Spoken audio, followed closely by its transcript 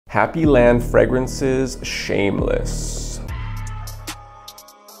Happyland Fragrances Shameless.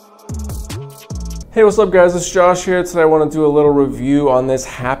 Hey, what's up guys, it's Josh here. Today I want to do a little review on this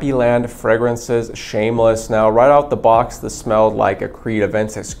Happyland Fragrances Shameless. Now, right out the box, this smelled like a Creed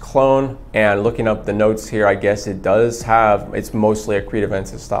Aventus clone, and looking up the notes here, I guess it's mostly a Creed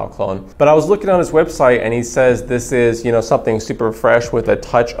Aventus style clone. But I was looking on his website and he says this is, something super fresh with a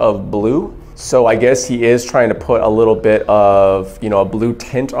touch of blue. So I guess he is trying to put a little bit of, a blue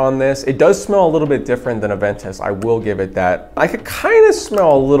tint on this. It does smell a little bit different than Aventus, I will give it that. I could kind of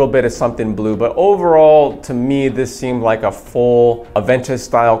smell a little bit of something blue, but overall, to me, this seemed like a full Aventus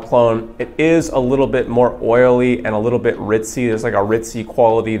style clone. It is a little bit more oily and a little bit ritzy. There's like a ritzy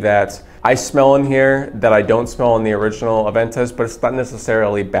quality that I smell in here that I don't smell in the original Aventus, but it's not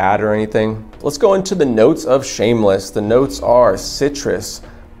necessarily bad or anything. Let's go into the notes of Shameless. The notes are citrus,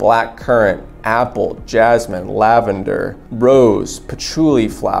 black currant, apple, jasmine, lavender, rose, patchouli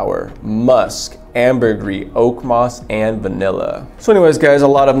flower, musk, ambergris, oak moss, and vanilla. So anyways guys, a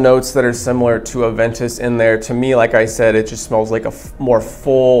lot of notes that are similar to Aventus in there. To me, like I said, it just smells like a more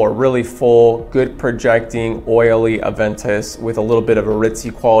full or really full, good projecting, oily Aventus with a little bit of a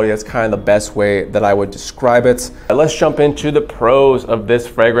ritzy quality. That's kind of the best way that I would describe it. Let's jump into the pros of this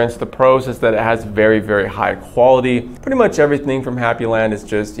fragrance. The pros is that it has very, very high quality. Pretty much everything from Happyland is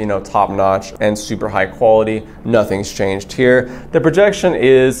just, top notch and super high quality. Nothing's changed here. The projection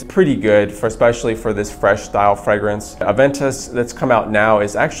is pretty good especially for this fresh style fragrance. Aventus that's come out now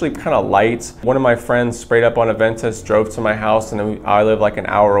is actually kind of light. One of my friends sprayed up on Aventus, drove to my house, and I live like an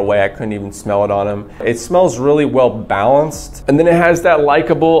hour away. I couldn't even smell it on him. It smells really well balanced. And then it has that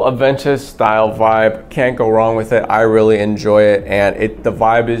likable Aventus style vibe. Can't go wrong with it. I really enjoy it, and the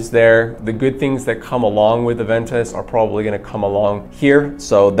vibe is there. The good things that come along with Aventus are probably gonna come along here.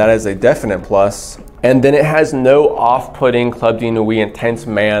 So that is a definite plus. And then it has no off-putting Club de Nuit intense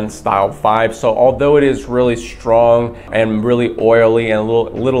man style vibe. So although it is really strong and really oily and a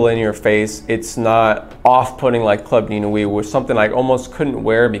little in your face, it's not off-putting like Club de Nuit, which is something I almost couldn't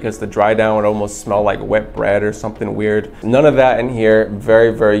wear because the dry down would almost smell like wet bread or something weird. None of that in here.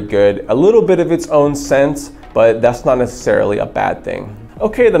 Very, very good. A little bit of its own scent, but that's not necessarily a bad thing.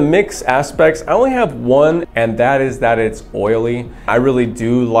 Okay, the mix aspects, I only have one, and that is that it's oily. I really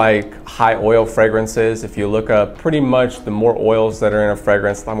do like high oil fragrances. If you look up, pretty much the more oils that are in a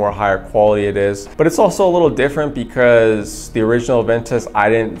fragrance, the more higher quality it is. But it's also a little different because the original Aventus I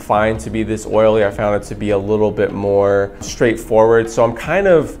didn't find to be this oily. I found it to be a little bit more straightforward. So I'm kind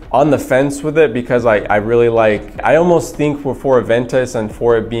of on the fence with it because I almost think for Aventus and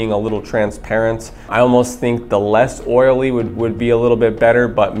for it being a little transparent, I almost think the less oily would be a little bit better.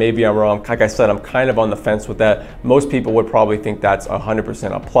 But maybe I'm wrong. Like I said, I'm kind of on the fence with that. Most people would probably think that's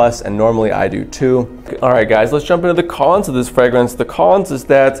 100% a plus, and normally I do too. All right, guys, let's jump into the cons of this fragrance. The cons is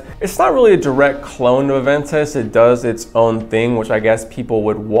that it's not really a direct clone of Aventus. It does its own thing, which I guess people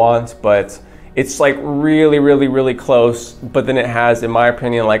would want, but it's like really, really, really close. But then it has, in my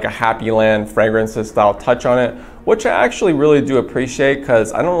opinion, like a Happyland Fragrances style touch on it, which I actually really do appreciate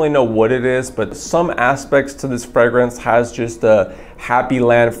because I don't really know what it is, but some aspects to this fragrance has just a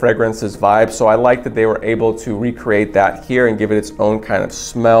Happyland Fragrances vibe. So I like that they were able to recreate that here and give it its own kind of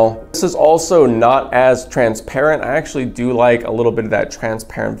smell. This is also not as transparent. I actually do like a little bit of that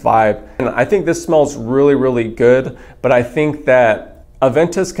transparent vibe. And I think this smells really, really good, but I think that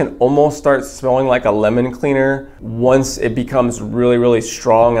Aventus can almost start smelling like a lemon cleaner once it becomes really, really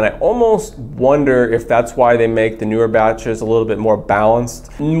strong. And I almost wonder if that's why they make the newer batches a little bit more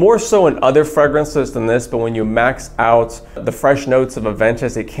balanced. More so in other fragrances than this, but when you max out the fresh notes of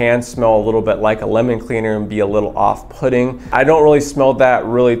Aventus, it can smell a little bit like a lemon cleaner and be a little off-putting. I don't really smell that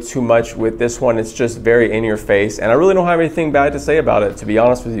really too much with this one. It's just very in your face. And I really don't have anything bad to say about it, to be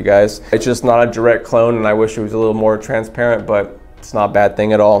honest with you guys. It's just not a direct clone, and I wish it was a little more transparent, but it's not a bad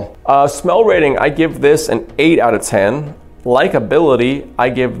thing at all. Smell rating, I give this an 8 out of 10. Likability, I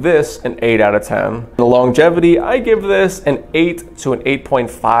give this an 8 out of 10. The longevity, I give this an 8 to an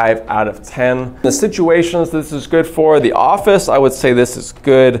 8.5 out of 10. The situations this is good for, the office, I would say this is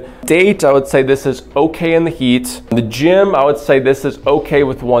good. Date, I would say this is okay in the heat. The gym, I would say this is okay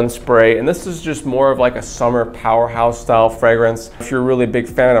with one spray. And this is just more of like a summer powerhouse style fragrance. If you're a really big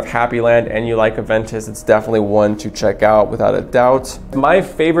fan of Happyland and you like Aventus, it's definitely one to check out without a doubt. My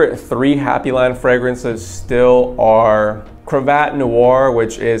favorite 3 Happyland fragrances still are Cravat Noir,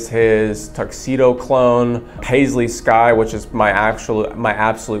 which is his tuxedo clone, Paisley Sky, which is my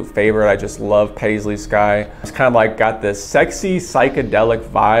absolute favorite. I just love Paisley Sky. It's kind of like got this sexy psychedelic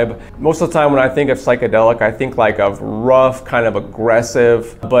vibe. Most of the time when I think of psychedelic, I think like of rough, kind of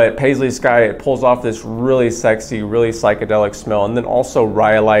aggressive, but Paisley Sky, it pulls off this really sexy, really psychedelic smell. And then also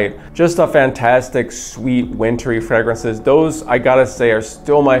Rhyolite, just a fantastic, sweet, wintry fragrances. Those, I gotta say, are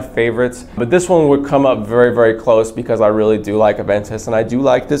still my favorites, but this one would come up very, very close because I really do like Aventus and I do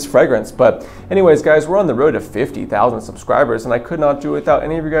like this fragrance. But anyways, guys, we're on the road to 50,000 subscribers and I could not do it without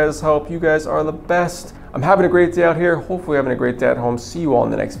any of you guys' help. You guys are the best. I'm having a great day out here. Hopefully having a great day at home. See you all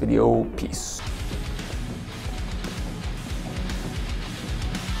in the next video. Peace.